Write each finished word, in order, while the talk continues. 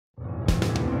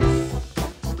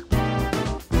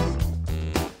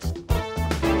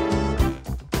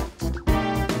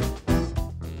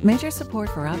Major support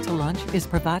for Out to Lunch is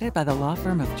provided by the law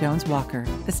firm of Jones Walker,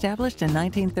 established in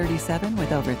 1937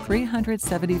 with over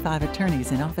 375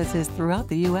 attorneys in offices throughout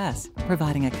the U.S.,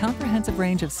 providing a comprehensive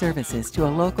range of services to a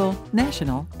local,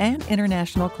 national, and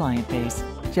international client base.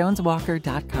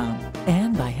 JonesWalker.com.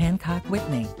 And by Hancock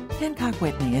Whitney. Hancock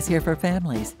Whitney is here for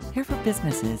families, here for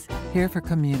businesses, here for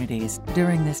communities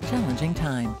during this challenging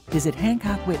time. Visit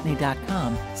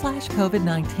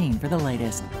HancockWhitney.com/COVID-19 for the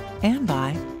latest. And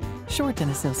by Short &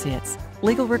 Associates,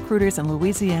 legal recruiters in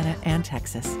Louisiana and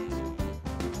Texas.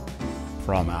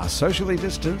 From our socially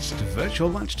distanced virtual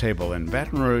lunch table in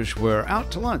Baton Rouge, we're out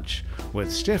to lunch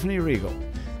with Stephanie Riegel,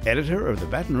 editor of the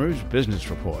Baton Rouge Business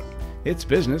Report. It's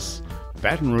business,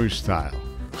 Baton Rouge style.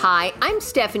 Hi, I'm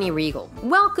Stephanie Riegel.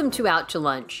 Welcome to Out to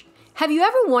Lunch. Have you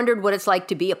ever wondered what it's like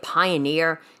to be a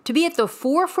pioneer, to be at the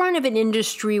forefront of an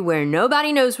industry where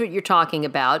nobody knows what you're talking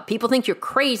about, people think you're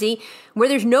crazy, where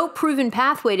there's no proven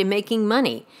pathway to making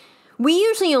money? We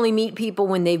usually only meet people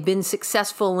when they've been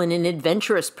successful in an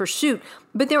adventurous pursuit,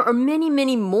 but there are many,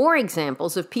 many more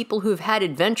examples of people who've had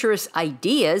adventurous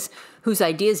ideas, whose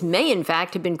ideas may in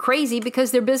fact have been crazy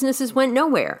because their businesses went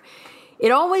nowhere.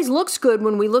 It always looks good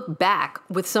when we look back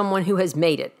with someone who has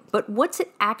made it, but what's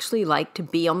it actually like to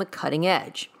be on the cutting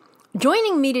edge?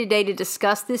 Joining me today to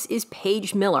discuss this is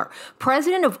Paige Miller,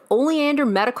 president of Oleander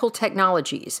Medical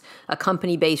Technologies, a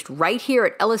company based right here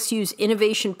at LSU's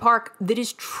Innovation Park that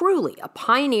is truly a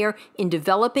pioneer in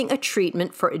developing a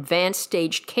treatment for advanced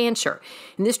stage cancer.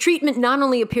 And this treatment not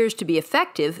only appears to be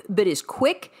effective, but is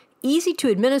quick, easy to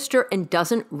administer, and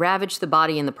doesn't ravage the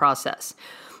body in the process.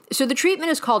 So the treatment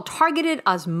is called targeted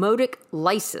osmotic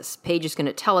lysis. Paige is going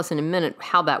to tell us in a minute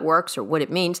how that works or what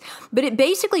it means. But it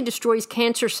basically destroys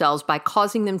cancer cells by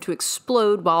causing them to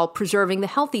explode while preserving the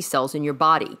healthy cells in your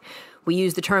body. We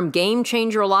use the term game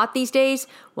changer a lot these days.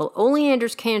 Well,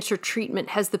 Oleander's cancer treatment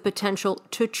has the potential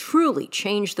to truly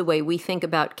change the way we think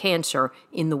about cancer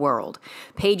in the world.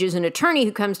 Paige is an attorney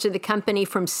who comes to the company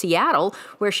from Seattle,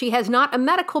 where she has not a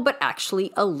medical but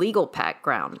actually a legal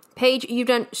background. Paige, you've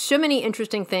done so many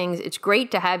interesting things. It's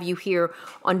great to have you here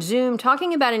on Zoom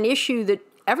talking about an issue that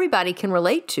everybody can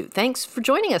relate to. Thanks for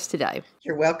joining us today.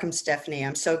 You're welcome, Stephanie.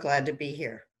 I'm so glad to be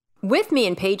here. With me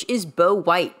and Paige is Bo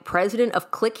White, president of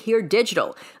Click Here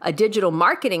Digital, a digital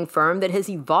marketing firm that has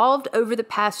evolved over the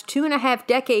past 2.5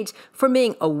 decades from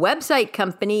being a website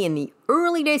company in the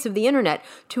early days of the internet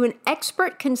to an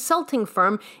expert consulting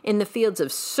firm in the fields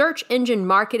of search engine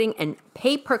marketing and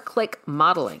pay-per-click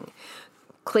modeling.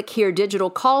 Click Here Digital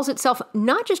calls itself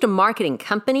not just a marketing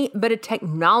company, but a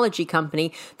technology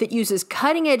company that uses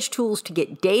cutting-edge tools to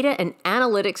get data and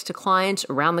analytics to clients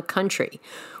around the country.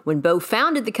 When Bo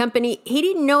founded the company, he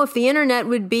didn't know if the internet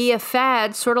would be a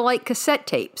fad, sort of like cassette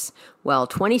tapes. Well,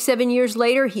 27 years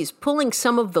later, he's pulling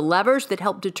some of the levers that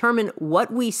help determine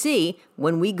what we see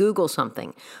when we Google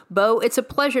something. Bo, it's a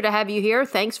pleasure to have you here.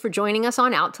 Thanks for joining us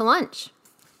on Out to Lunch.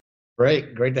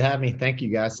 Great to have me. Thank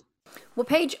you, guys. Well,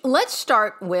 Paige, let's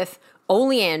start with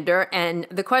Oleander. And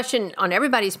the question on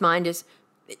everybody's mind is,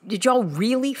 did y'all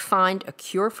really find a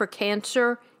cure for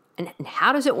cancer? And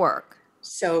how does it work?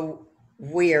 So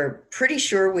we're pretty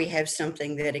sure we have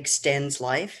something that extends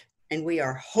life, and we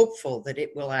are hopeful that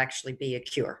it will actually be a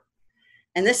cure.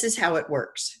 And this is how it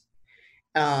works.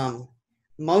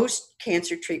 Most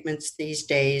cancer treatments these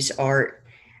days are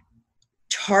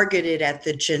targeted at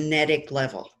the genetic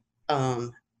level.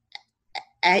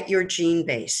 At your gene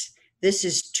base. This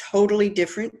is totally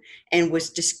different and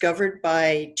was discovered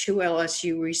by 2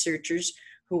 LSU researchers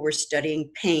who were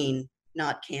studying pain,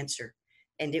 not cancer.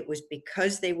 And it was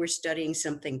because they were studying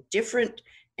something different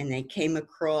and they came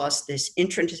across this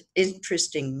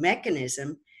interesting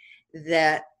mechanism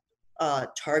that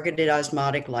targeted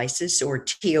osmotic lysis, or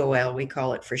TOL, we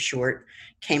call it for short,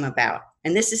 came about.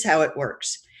 And this is how it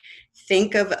works.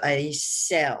 Think of a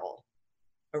cell,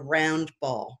 a round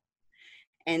ball.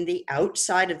 And the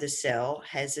outside of the cell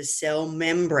has a cell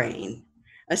membrane,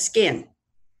 a skin.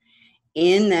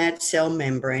 In that cell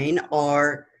membrane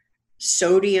are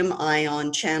sodium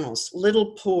ion channels,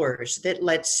 little pores that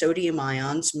let sodium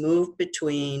ions move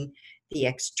between the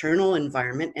external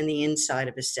environment and the inside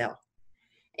of a cell.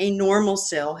 A normal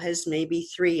cell has maybe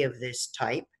 3 of this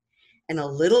type, and a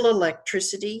little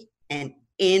electricity, and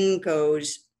in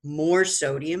goes more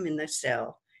sodium in the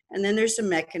cell. And then there's a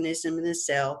mechanism in the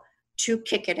cell to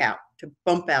kick it out, to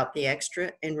bump out the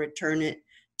extra and return it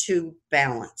to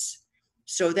balance.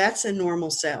 So that's a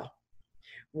normal cell.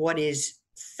 What is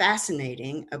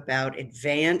fascinating about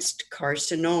advanced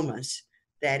carcinomas,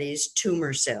 that is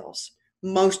tumor cells,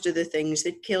 most of the things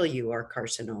that kill you are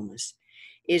carcinomas,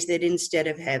 is that instead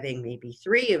of having maybe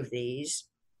 3 of these,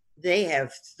 They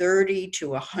have 30 to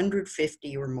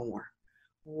 150 or more,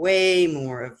 way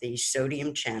more of these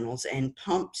sodium channels and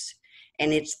pumps.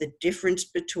 And it's the difference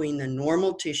between the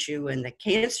normal tissue and the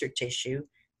cancer tissue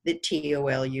that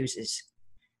TOL uses.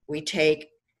 We take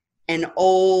an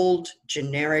old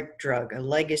generic drug, a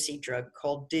legacy drug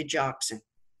called digoxin.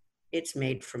 It's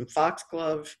made from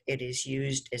foxglove. It is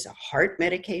used as a heart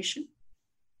medication.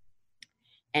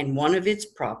 And one of its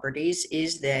properties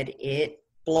is that it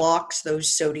blocks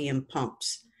those sodium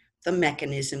pumps, the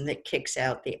mechanism that kicks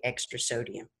out the extra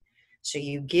sodium. So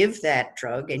you give that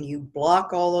drug and you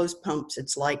block all those pumps.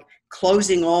 It's like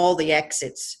closing all the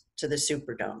exits to the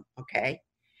Superdome, okay?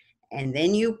 And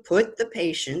then you put the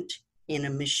patient in a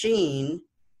machine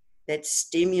that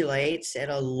stimulates at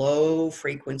a low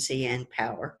frequency and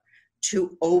power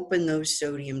to open those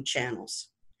sodium channels.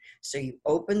 So you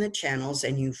open the channels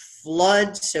and you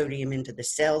flood sodium into the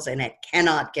cells and it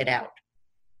cannot get out.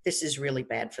 This is really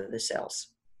bad for the cells.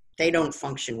 They don't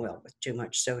function well with too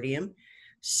much sodium.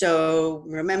 So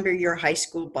remember your high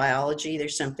school biology,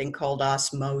 there's something called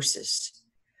osmosis.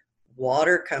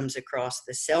 Water comes across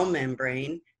the cell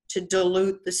membrane to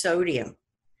dilute the sodium.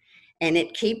 And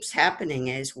it keeps happening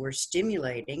as we're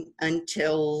stimulating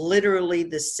until literally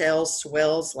the cell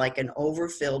swells like an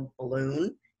overfilled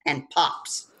balloon and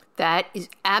pops. That is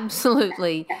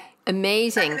absolutely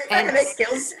amazing. And it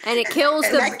kills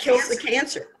the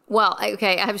cancer. Well,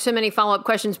 okay, I have so many follow-up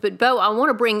questions, but Bo, I want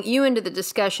to bring you into the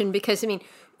discussion because, I mean,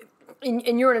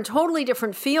 and you're in a totally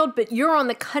different field, but you're on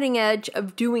the cutting edge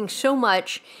of doing so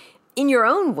much in your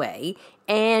own way.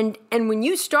 And when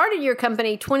you started your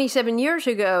company 27 years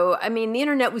ago, I mean, the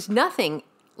internet was nothing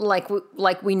like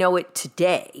we know it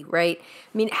today, right?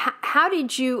 I mean, how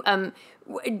did you,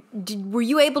 were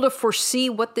you able to foresee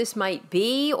what this might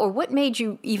be, or what made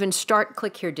you even start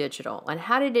Click Here Digital, and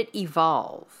how did it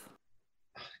evolve?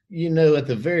 You know, at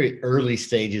the very early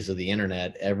stages of the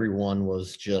internet, everyone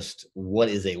was just, what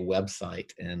is a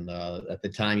website? And at the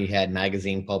time you had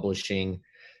magazine publishing,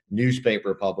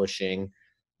 newspaper publishing,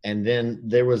 and then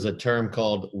there was a term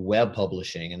called web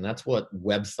publishing, and that's what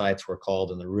websites were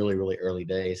called in the really, really early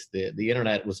days. The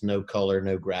internet was no color,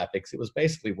 no graphics. It was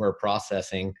basically word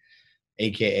processing,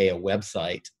 AKA a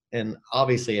website. And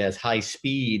obviously as high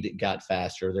speed got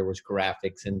faster, there was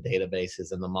graphics and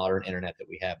databases and the modern internet that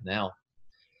we have now.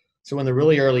 So in the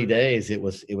really early days, it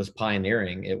was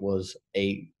pioneering. It was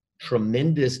a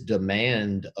tremendous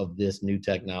demand of this new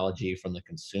technology from the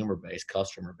consumer base,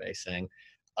 customer base, saying,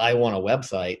 I want a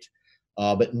website,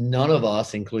 but none of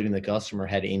us, including the customer,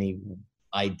 had any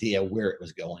idea where it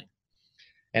was going.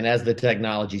 And as the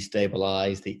technology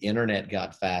stabilized, the internet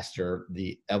got faster,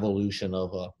 the evolution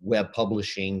of web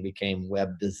publishing became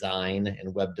web design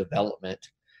and web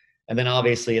development. And then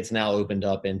obviously it's now opened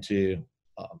up into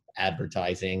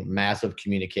advertising, massive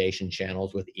communication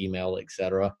channels with email, et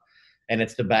cetera. And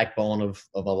it's the backbone of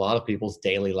a lot of people's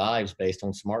daily lives based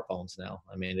on smartphones now.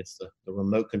 I mean, it's the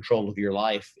remote control of your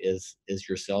life is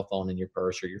your cell phone in your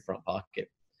purse or your front pocket.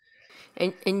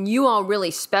 And you all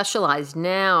really specialize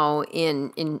now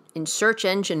in search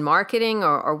engine marketing,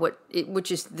 or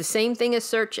which is the same thing as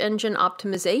search engine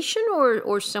optimization,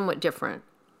 or somewhat different?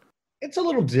 It's a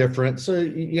little different. So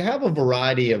you have a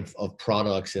variety of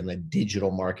products in the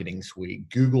digital marketing suite.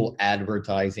 Google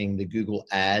advertising, the Google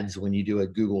ads, when you do a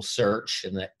Google search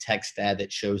and that text ad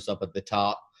that shows up at the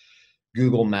top,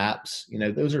 Google Maps, you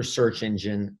know, those are search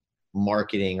engine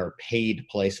marketing or paid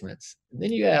placements. And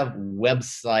then you have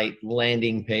website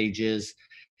landing pages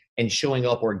and showing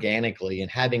up organically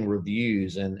and having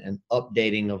reviews and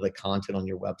updating of the content on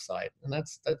your website. And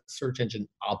that's search engine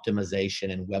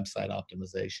optimization and website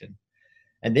optimization.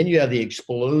 And then you have the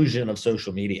explosion of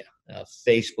social media,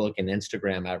 Facebook and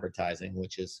Instagram advertising,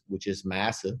 which is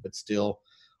massive, but still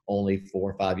only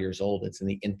 4 or 5 years old. It's in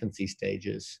the infancy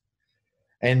stages.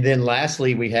 And then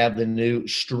lastly, we have the new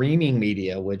streaming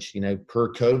media, which, you know,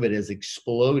 per COVID is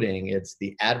exploding. It's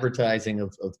the advertising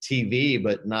of TV,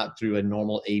 but not through a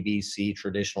normal ABC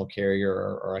traditional carrier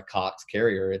or a Cox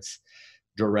carrier. It's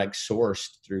direct sourced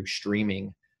through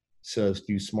streaming. So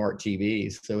through smart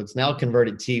TVs. So it's now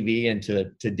converted TV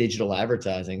into digital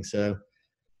advertising. So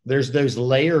there's those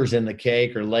layers in the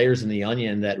cake or layers in the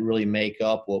onion that really make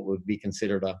up what would be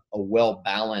considered a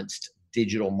well-balanced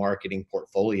digital marketing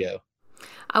portfolio.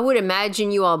 I would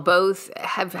imagine you all both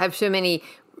have so many,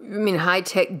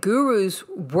 high-tech gurus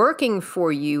working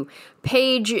for you.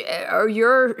 Paige, are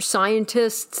your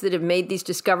scientists that have made these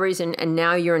discoveries and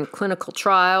now you're in clinical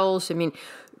trials? I mean,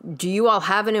 do you all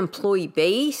have an employee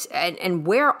base? And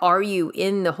where are you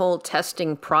in the whole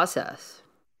testing process?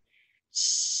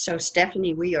 So,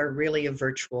 Stephanie, we are really a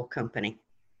virtual company.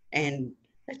 And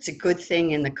It's a good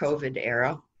thing in the COVID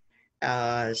era.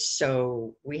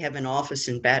 So we have an office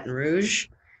in Baton Rouge,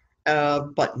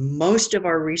 but most of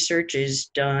our research is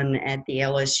done at the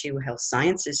LSU Health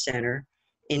Sciences Center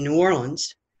in New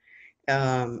Orleans.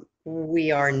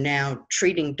 We are now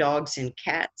treating dogs and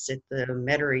cats at the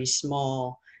Metairie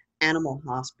Small Animal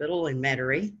Hospital in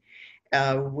Metairie.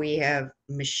 We have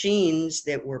machines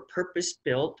that were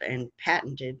purpose-built and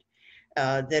patented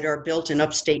that are built in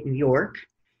upstate New York.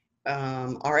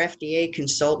 Our FDA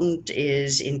consultant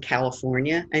is in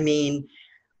California. I mean,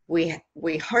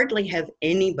 we hardly have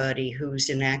anybody who's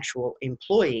an actual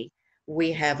employee.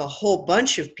 We have a whole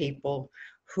bunch of people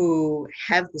who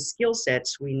have the skill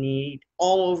sets we need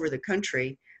all over the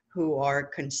country who are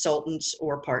consultants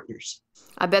or partners.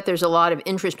 I bet there's a lot of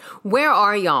interest. Where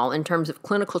are y'all in terms of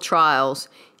clinical trials?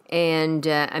 And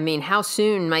I mean, how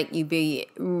soon might you be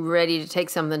ready to take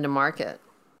something to market?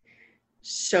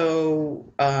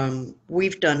 So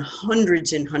we've done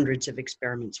hundreds and hundreds of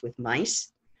experiments with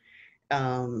mice,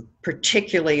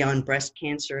 particularly on breast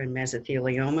cancer and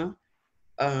mesothelioma.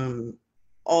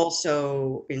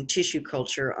 Also in tissue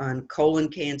culture on colon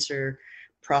cancer,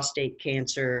 prostate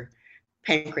cancer,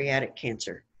 pancreatic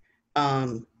cancer.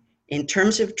 In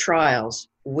terms of trials,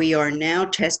 we are now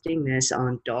testing this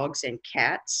on dogs and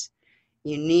cats.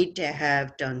 You need to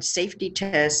have done safety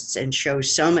tests and show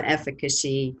some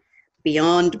efficacy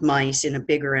beyond mice in a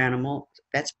bigger animal.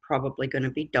 That's probably going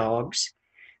to be dogs.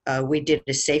 We did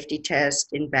a safety test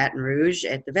in Baton Rouge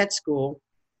at the vet school.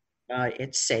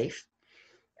 It's safe.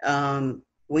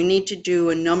 We need to do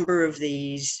a number of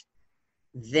these,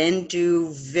 then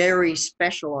do very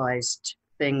specialized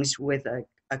things with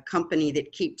a company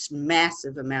that keeps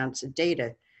massive amounts of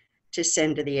data to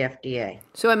send to the FDA.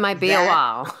 So it might be a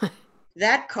while.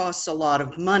 That costs a lot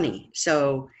of money.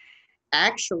 So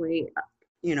actually,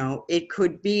 you know, it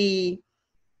could be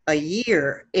a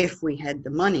year if we had the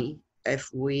money. If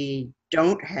we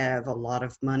don't have a lot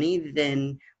of money,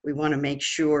 then we want to make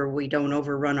sure we don't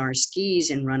overrun our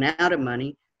skis and run out of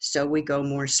money, so we go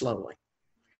more slowly.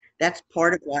 That's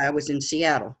part of why I was in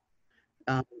Seattle.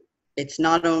 It's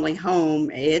not only home,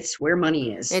 it's where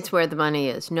money is. It's where the money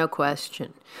is, no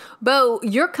question. Bo,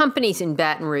 your company's in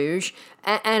Baton Rouge,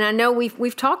 and I know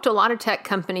we've talked to a lot of tech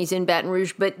companies in Baton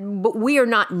Rouge, but we are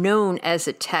not known as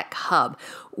a tech hub.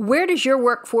 Where does your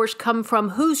workforce come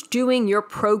from? Who's doing your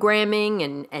programming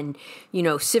and you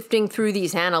know, sifting through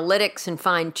these analytics and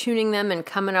fine-tuning them and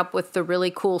coming up with the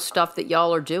really cool stuff that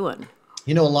y'all are doing?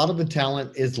 You know, a lot of the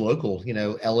talent is local. You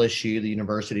know, LSU, the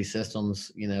university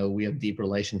systems, you know, we have deep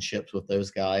relationships with those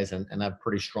guys and have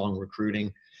pretty strong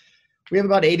recruiting. We have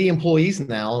about 80 employees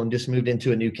now and just moved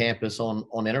into a new campus on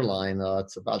Interline.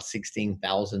 It's about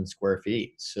 16,000 square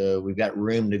feet. So we've got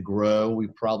room to grow. We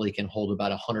probably can hold about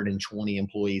 120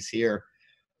 employees here.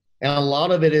 And a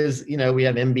lot of it is, you know, we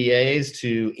have MBAs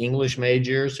to English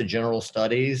majors, to general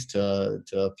studies, to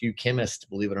a few chemists,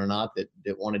 believe it or not,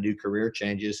 that want to do career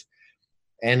changes.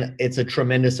 And it's a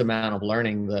tremendous amount of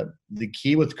learning. The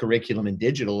key with curriculum and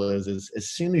digital is as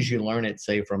soon as you learn it,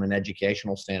 say from an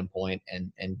educational standpoint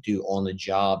and do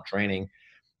on-the-job training,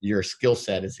 your skill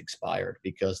set is expired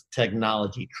because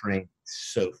technology trains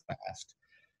so fast.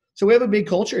 So we have a big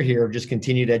culture here of just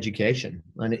continued education.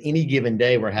 On any given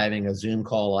day, we're having a Zoom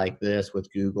call like this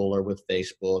with Google or with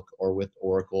Facebook or with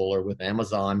Oracle or with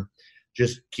Amazon,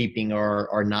 just keeping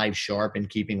our knives sharp and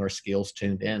keeping our skills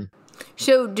tuned in.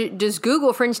 So does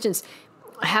Google, for instance,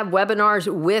 have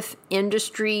webinars with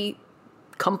industry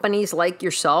companies like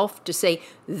yourself to say,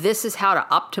 this is how to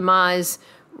optimize,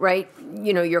 right,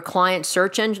 you know, your client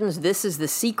search engines? This is the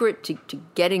secret to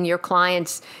getting your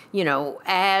clients, you know,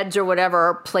 ads or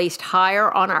whatever placed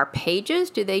higher on our pages?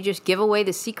 Do they just give away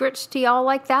the secrets to y'all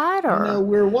like that? Or? No,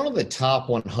 we're one of the top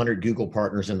 100 Google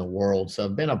partners in the world. So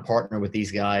I've been a partner with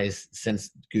these guys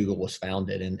since Google was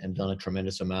founded and done a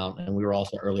tremendous amount. And we were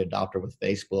also an early adopter with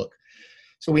Facebook.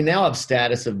 So we now have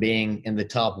status of being in the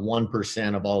top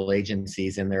 1% of all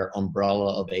agencies in their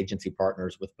umbrella of agency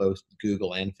partners with both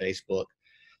Google and Facebook.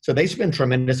 So they spend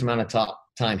tremendous amount of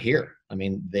time here. I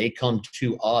mean, they come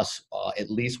to us at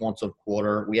least once a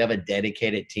quarter. We have a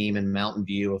dedicated team in Mountain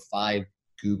View of 5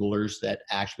 Googlers that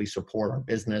actually support our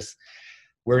business.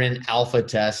 We're in alpha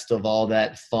test of all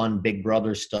that fun Big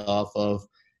Brother stuff of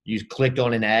you clicked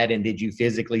on an ad and did you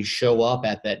physically show up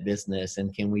at that business,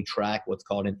 and can we track what's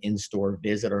called an in-store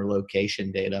visitor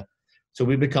location data. So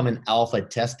we become an alpha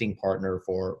testing partner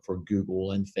for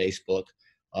Google and Facebook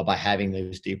by having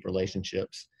those deep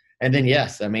relationships. And then,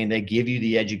 yes, I mean, they give you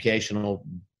the educational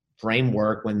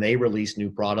framework when they release new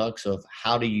products of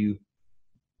how do you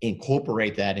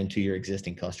incorporate that into your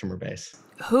existing customer base.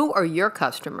 Who are your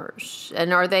customers?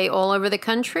 And are they all over the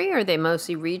country? Are they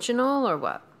mostly regional or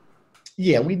what?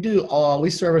 Yeah, we do. We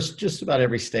service just about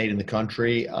every state in the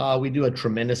country. We do a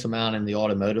tremendous amount in the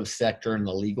automotive sector and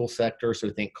the legal sector. So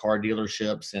think car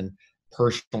dealerships and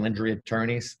personal injury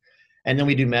attorneys. And then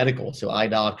we do medical, so eye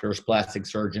doctors, plastic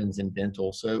surgeons, and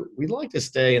dental. So we'd like to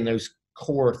stay in those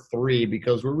core three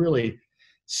because we're really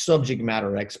subject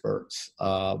matter experts.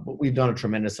 But we've done a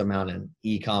tremendous amount in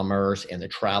e-commerce and the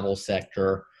travel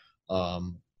sector.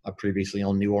 I previously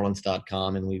owned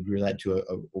NewOrleans.com, and we grew that to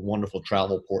a wonderful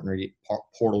travel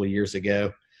portal years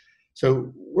ago.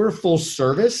 So we're full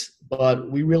service, but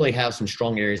we really have some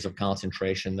strong areas of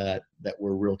concentration that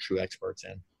we're real true experts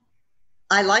in.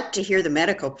 I like to hear the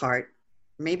medical part.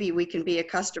 Maybe we can be a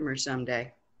customer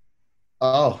someday.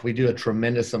 Oh, we do a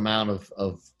tremendous amount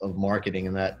of marketing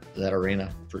in that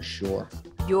arena for sure.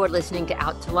 You're listening to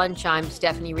Out to Lunch. I'm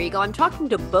Stephanie Riegel. I'm talking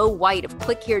to Bo White of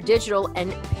Click Here Digital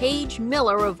and Paige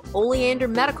Miller of Oleander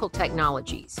Medical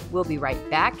Technologies. We'll be right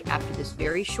back after this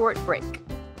very short break.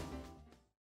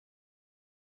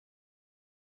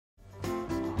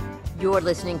 You're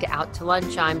listening to Out to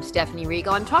Lunch. I'm Stephanie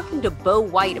Riegel. I'm talking to Bo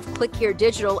White of Click Here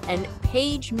Digital and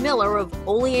Paige Miller of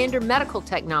Oleander Medical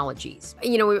Technologies.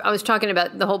 You know, I was talking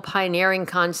about the whole pioneering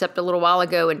concept a little while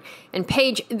ago, and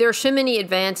Paige, there are so many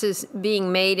advances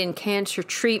being made in cancer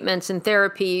treatments and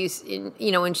therapies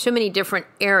in so many different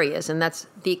areas, and that's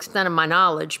the extent of my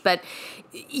knowledge. But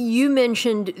you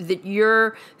mentioned that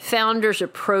your founder's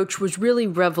approach was really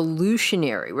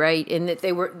revolutionary, right? In that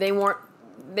they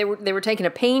were taking a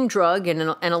pain drug and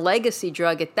a legacy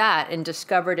drug at that, and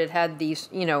discovered it had these,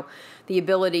 the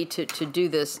ability to do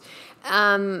this.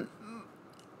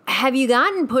 Have you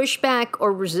gotten pushback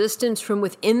or resistance from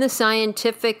within the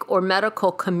scientific or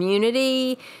medical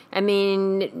community? I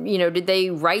mean, did they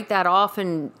write that off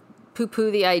and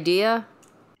poo-poo the idea?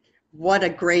 What a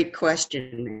great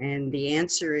question. And the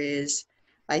answer is,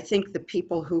 I think the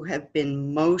people who have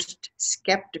been most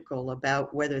skeptical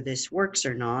about whether this works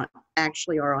or not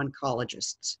actually are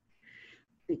oncologists,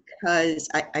 because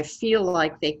I feel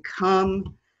like they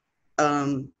come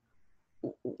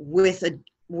with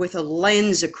a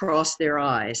lens across their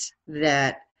eyes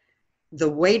that the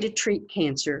way to treat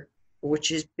cancer, which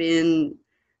has been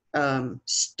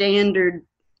standard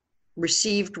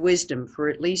received wisdom for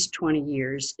at least 20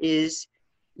 years, is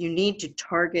you need to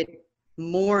target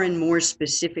more and more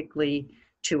specifically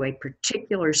to a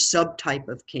particular subtype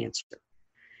of cancer.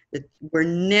 That we're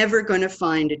never going to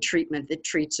find a treatment that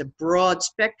treats a broad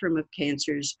spectrum of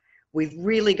cancers. We've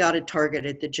really got to target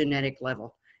at the genetic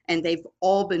level. And they've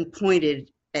all been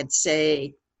pointed at,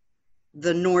 say,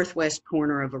 the northwest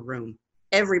corner of a room.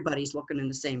 Everybody's looking in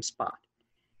the same spot.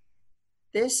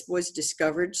 This was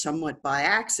discovered somewhat by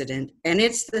accident, and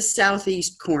it's the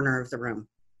southeast corner of the room.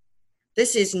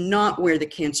 This is not where the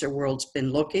cancer world's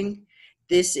been looking.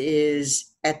 This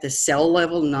is at the cell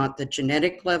level, not the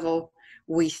genetic level.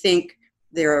 We think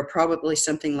there are probably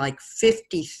something like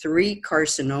 53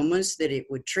 carcinomas that it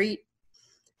would treat,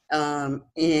 and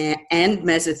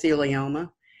mesothelioma.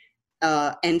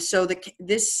 And so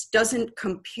this doesn't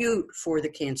compute for the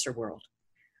cancer world.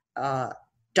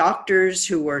 Doctors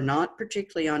who are not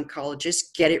particularly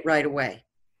oncologists get it right away.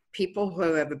 People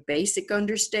who have a basic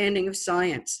understanding of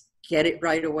science get it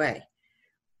right away.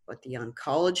 But the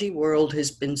oncology world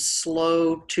has been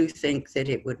slow to think that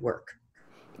it would work.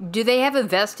 Do they have a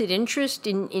vested interest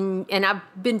in and I've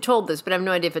been told this, but I have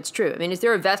no idea if it's true. I mean, is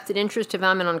there a vested interest, if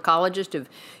I'm an oncologist, of,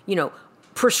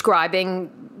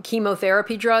 prescribing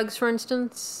chemotherapy drugs, for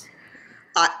instance?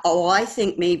 I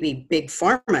think maybe Big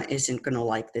Pharma isn't going to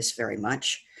like this very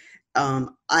much.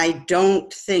 I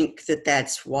don't think that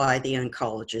that's why the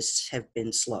oncologists have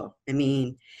been slow. I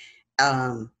mean,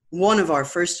 one of our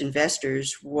first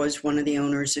investors was one of the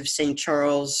owners of St.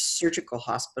 Charles Surgical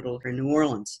Hospital in New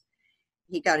Orleans.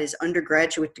 He got his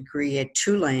undergraduate degree at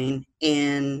Tulane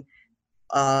in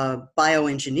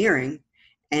bioengineering,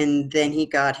 and then he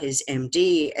got his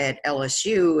MD at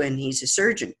LSU, and he's a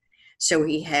surgeon. So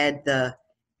he had the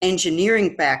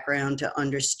engineering background to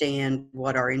understand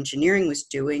what our engineering was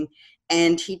doing,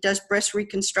 and he does breast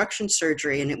reconstruction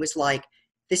surgery, and it was like,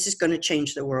 this is going to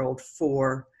change the world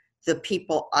for the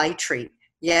people I treat.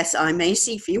 Yes, I may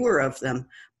see fewer of them,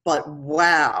 but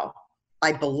wow,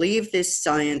 I believe this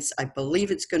science. I believe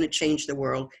it's going to change the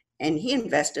world. And he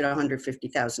invested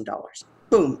 $150,000.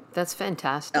 Boom. That's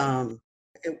fantastic.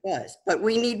 It was, but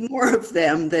we need more of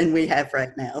them than we have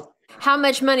right now. How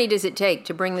much money does it take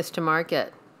to bring this to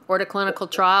market or to clinical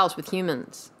trials with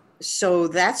humans? So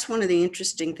that's one of the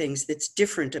interesting things that's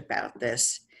different about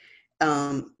this.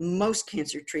 Most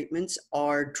cancer treatments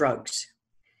are drugs.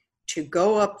 To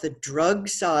go up the drug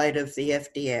side of the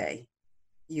FDA,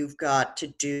 you've got to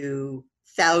do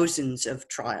thousands of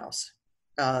trials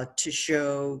to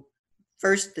show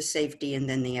first the safety and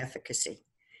then the efficacy.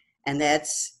 And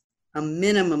that's a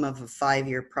minimum of a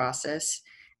 5-year process.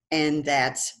 And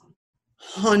that's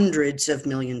hundreds of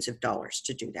millions of dollars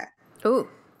to do that. Oh.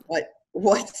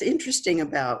 What's interesting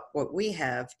about what we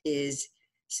have is,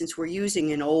 since we're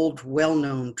using an old,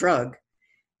 well-known drug,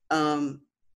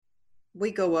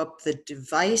 we go up the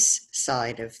device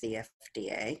side of the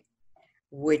FDA,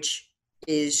 which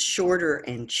is shorter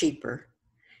and cheaper.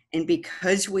 And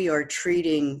because we are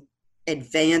treating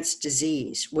advanced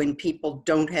disease when people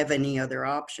don't have any other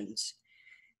options,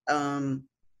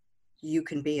 you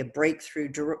can be a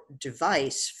breakthrough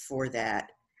device for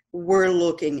that. We're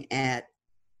looking at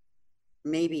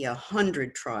maybe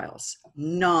 100 trials,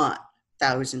 not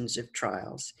thousands of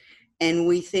trials. And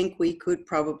we think we could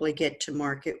probably get to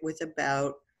market with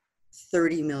about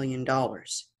 $30 million.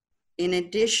 In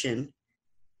addition,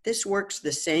 this works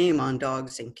the same on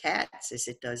dogs and cats as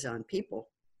it does on people.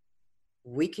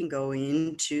 We can go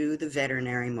into the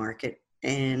veterinary market,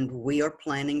 and we are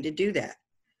planning to do that.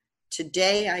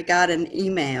 Today, I got an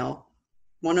email.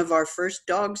 One of our first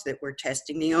dogs that we're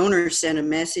testing, the owner sent a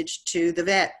message to the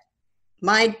vet.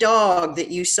 My dog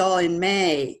that you saw in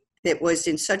May that was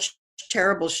in such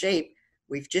terrible shape,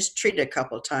 we've just treated a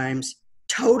couple times,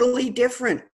 totally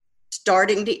different,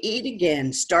 starting to eat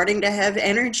again, starting to have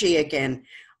energy again.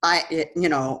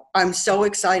 I'm so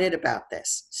excited about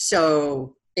this.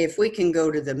 So if we can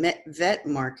go to the vet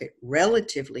market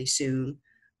relatively soon,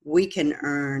 we can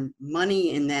earn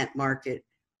money in that market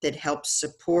that helps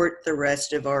support the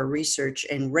rest of our research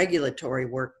and regulatory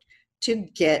work to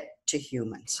get to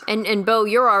humans. And Bo,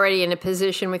 you're already in a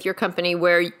position with your company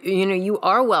where you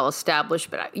are well established,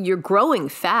 but you're growing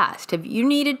fast. Have you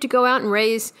needed to go out and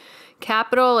raise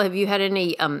capital? Have you had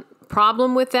any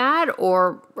problem with that,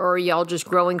 or are y'all just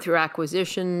growing through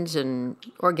acquisitions and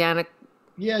organic?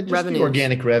 Yeah, just revenues? The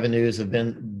organic revenues have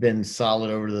been solid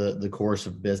over the course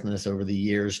of business over the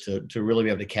years to really be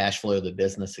able to cash flow the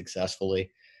business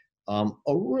successfully. A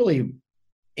really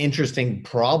interesting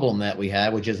problem that we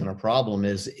have, which isn't a problem,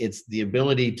 is it's the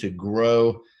ability to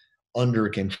grow under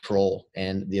control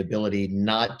and the ability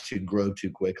not to grow too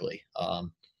quickly.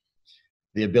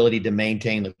 The ability to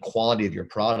maintain the quality of your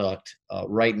product.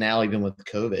 Right now, even with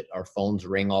COVID, our phones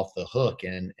ring off the hook.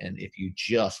 And if you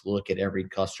just look at every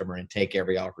customer and take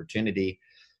every opportunity,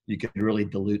 you could really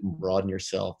dilute and broaden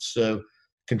yourself. So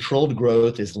controlled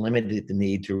growth is limited the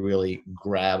need to really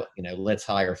grab, let's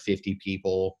hire 50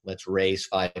 people, let's raise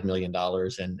 $5 million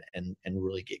and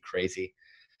really get crazy.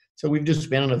 So we've just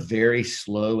been on a very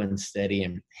slow and steady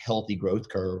and healthy growth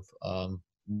curve,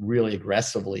 really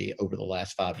aggressively over the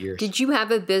last 5 years. Did you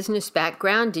have a business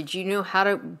background? Did you know how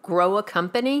to grow a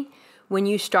company when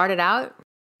you started out?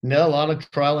 No, a lot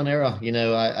of trial and error.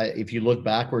 If you look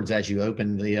backwards as you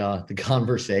open the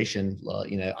conversation,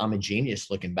 I'm a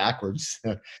genius looking backwards.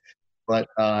 But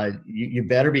you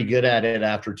better be good at it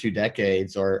after 2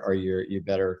 decades, or you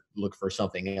better look for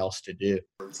something else to do.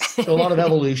 So a lot of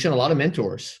evolution, a lot of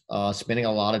mentors, spending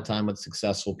a lot of time with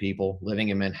successful people, living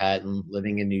in Manhattan,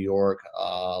 living in New York,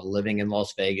 living in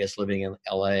Las Vegas, living in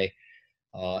LA,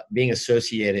 being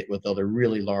associated with other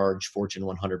really large Fortune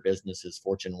 100 businesses,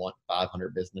 Fortune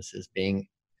 500 businesses, being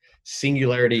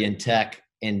singularity in tech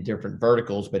in different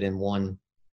verticals, but in one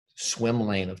swim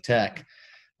lane of tech.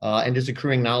 And just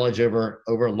accruing knowledge over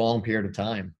a long period of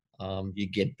time. You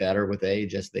get better with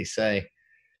age, as they say.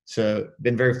 So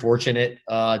been very fortunate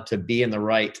to be in the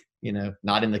right,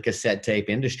 not in the cassette tape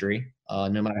industry.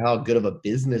 No matter how good of a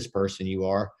business person you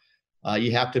are,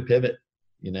 you have to pivot.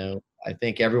 I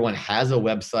think everyone has a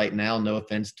website now. No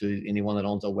offense to anyone that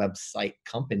owns a website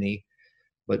company,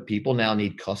 but people now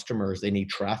need customers. They need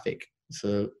traffic.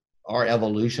 So our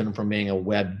evolution from being a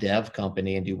web dev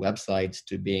company and do websites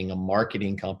to being a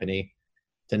marketing company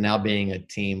to now being a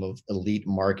team of elite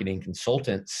marketing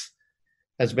consultants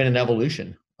has been an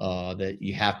evolution that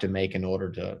you have to make in order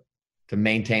to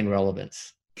maintain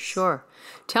relevance. Sure.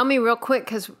 Tell me real quick,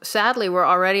 because sadly we're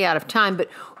already out of time, but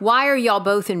why are y'all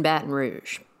both in Baton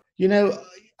Rouge?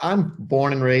 I'm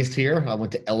born and raised here. I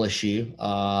went to LSU,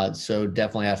 so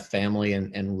definitely have family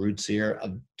and roots here.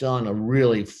 I've done a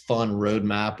really fun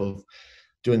roadmap of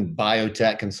doing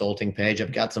biotech consulting page.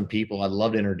 I've got some people I'd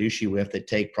love to introduce you with that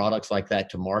take products like that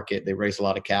to market. They raise a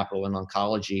lot of capital in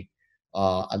oncology.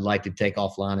 I'd like to take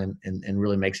offline and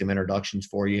really make some introductions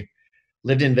for you.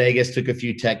 lived in Vegas, took a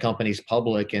few tech companies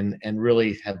public, and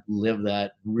really have lived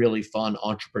that really fun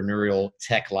entrepreneurial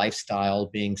tech lifestyle,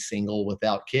 being single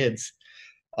without kids.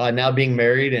 Now being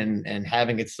married and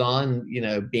having a son,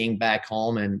 being back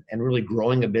home and really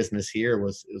growing a business here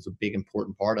was a big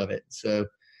important part of it. So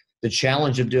the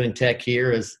challenge of doing tech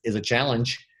here is a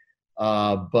challenge,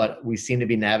 but we seem to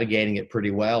be navigating it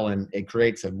pretty well, and it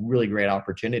creates a really great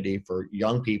opportunity for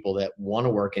young people that want to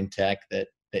work in tech that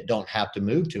don't have to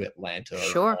move to Atlanta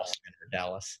or Austin or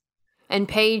Dallas. And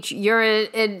Paige, you're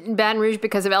in Baton Rouge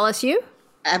because of LSU?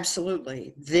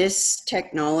 Absolutely. This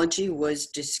technology was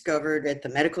discovered at the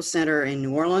Medical Center in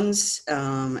New Orleans.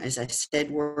 As I said,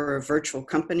 we're a virtual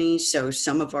company, so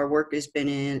some of our work has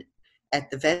been at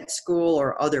the vet school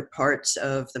or other parts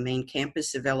of the main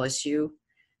campus of LSU.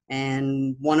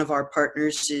 And one of our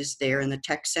partners is there in the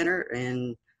tech center,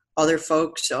 and other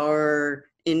folks are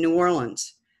in New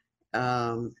Orleans.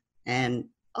 And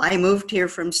I moved here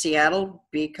from Seattle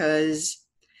because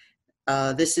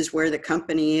this is where the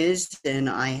company is, and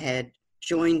I had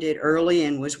joined it early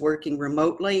and was working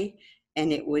remotely,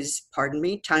 and it was,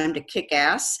 time to kick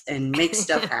ass and make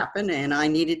stuff happen, and I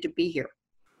needed to be here.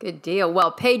 Good deal.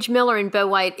 Well, Paige Miller and Bo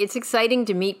White, it's exciting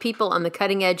to meet people on the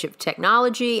cutting edge of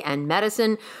technology and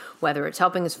medicine, whether it's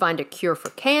helping us find a cure for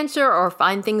cancer or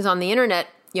find things on the internet.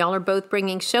 Y'all are both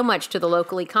bringing so much to the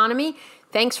local economy.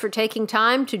 Thanks for taking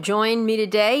time to join me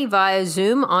today via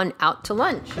Zoom on Out to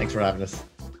Lunch. Thanks for having us.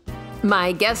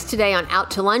 My guests today on Out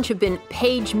to Lunch have been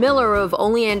Paige Miller of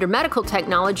Oleander Medical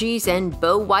Technologies and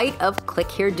Bo White of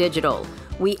ClickHear Digital.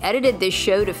 We edited this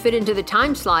show to fit into the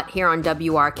time slot here on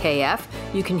WRKF.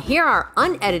 You can hear our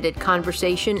unedited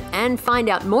conversation and find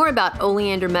out more about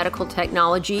Oleander Medical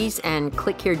Technologies and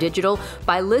ClickHear Digital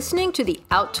by listening to the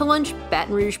Out to Lunch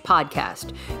Baton Rouge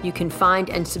podcast. You can find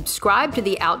and subscribe to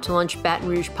the Out to Lunch Baton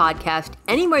Rouge podcast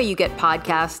anywhere you get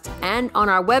podcasts and on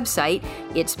our website,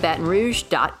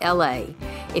 itsbatonrouge.la.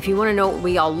 If you want to know what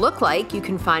we all look like, you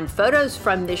can find photos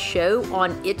from this show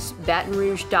on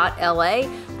itsbatonrouge.la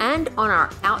and on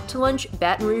our Out to Lunch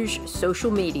Baton Rouge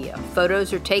social media.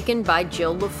 Photos are taken by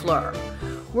Jill LaFleur.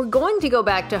 We're going to go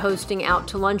back to hosting Out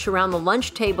to Lunch around the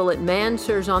lunch table at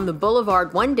Mansur's on the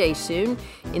Boulevard one day soon.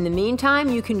 In the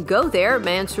meantime, you can go there.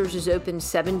 Mansur's is open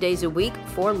 7 days a week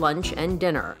for lunch and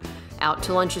dinner. Out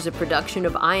to Lunch is a production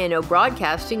of INO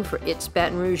Broadcasting for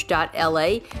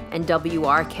itsbatonrouge.la and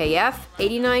WRKF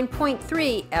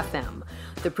 89.3 FM.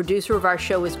 The producer of our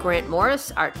show is Grant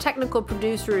Morris. Our technical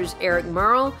producer is Eric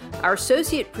Merle. Our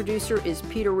associate producer is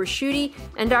Peter Raschuti.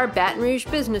 And our Baton Rouge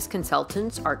business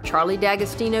consultants are Charlie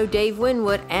D'Agostino, Dave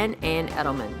Winwood, and Ann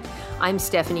Edelman. I'm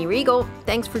Stephanie Riegel.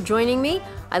 Thanks for joining me.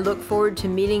 I look forward to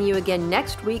meeting you again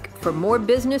next week for more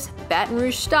business Baton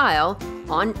Rouge style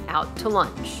on Out to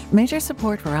Lunch. Major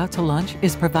support for Out to Lunch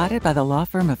is provided by the law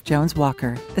firm of Jones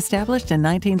Walker, established in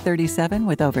 1937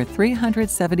 with over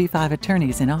 375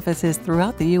 attorneys in offices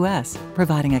throughout the U.S.,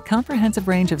 providing a comprehensive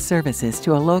range of services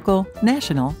to a local,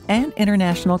 national, and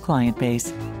international client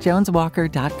base.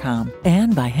 JonesWalker.com.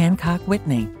 And by Hancock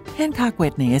Whitney. Hancock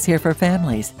Whitney is here for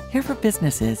families, here for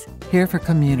businesses, here for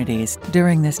communities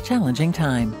during this challenging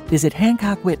time. Visit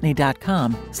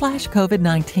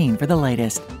HancockWhitney.com/COVID-19 for the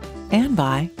latest. And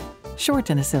by Short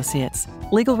 & Associates,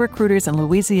 legal recruiters in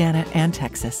Louisiana and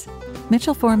Texas.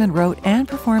 Mitchell Foreman wrote and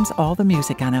performs all the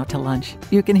music on Out to Lunch.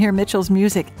 You can hear Mitchell's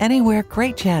music anywhere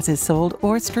great jazz is sold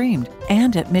or streamed,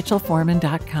 and at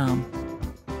MitchellForeman.com.